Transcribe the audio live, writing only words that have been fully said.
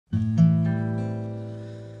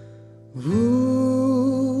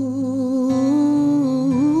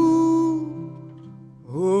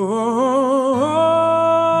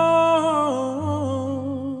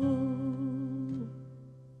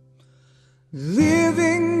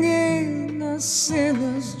Living in a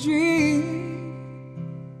sinner's dream,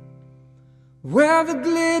 where the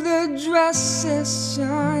glitter dresses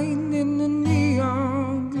shine in the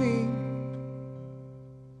neon gleam.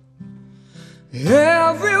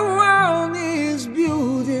 Everyone is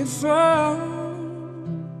beautiful.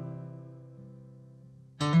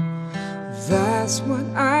 That's what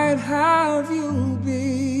I'd have you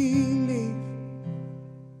believe.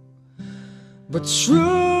 But truth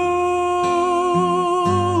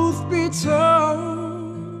be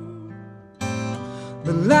told,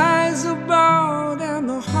 the lies about and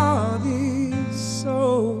the heart is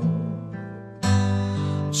sold.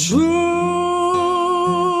 Truth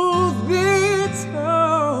be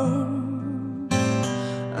told,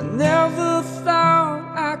 I never thought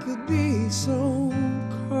I could be so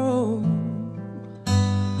cold.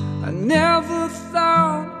 I never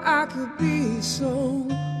thought I could be so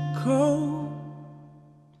cold.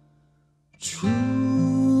 Truth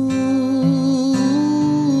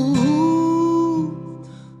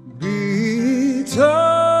be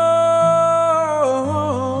told,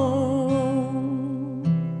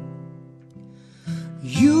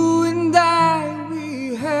 you and I,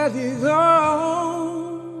 we had it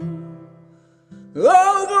all,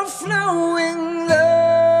 overflowing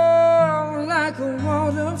love like a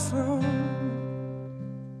waterfall,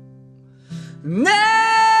 never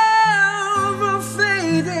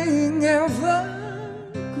fading, evergreen.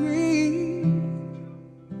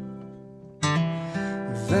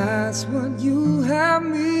 That's what you have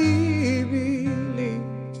me believe.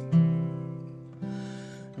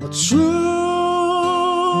 But truth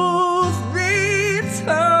be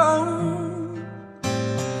told,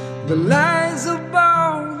 the lies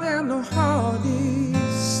about and the heart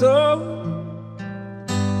is sold.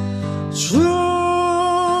 Truth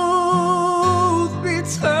be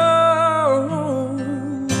told,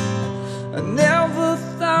 I never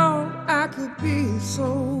thought I could be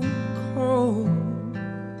so cold.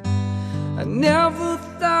 I never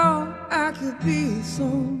thought I could be so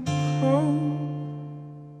cold.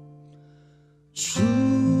 Truth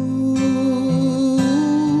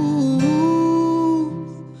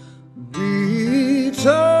be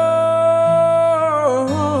told,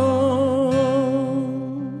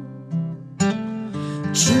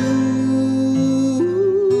 truth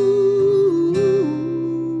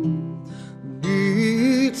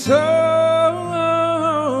be told,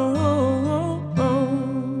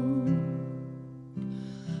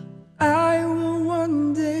 I will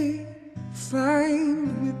one day find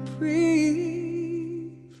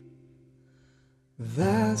reprieve.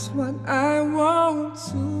 That's what I want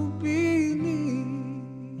to believe.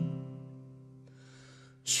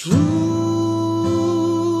 Truth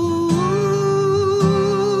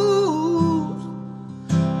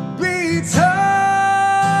be told,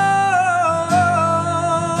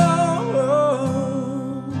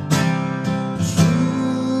 truth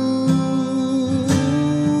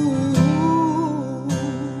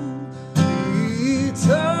be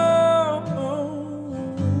told.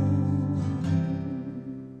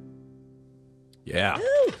 Yeah.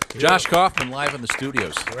 Josh Kaufman live in the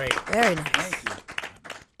studios. Great. Very nice.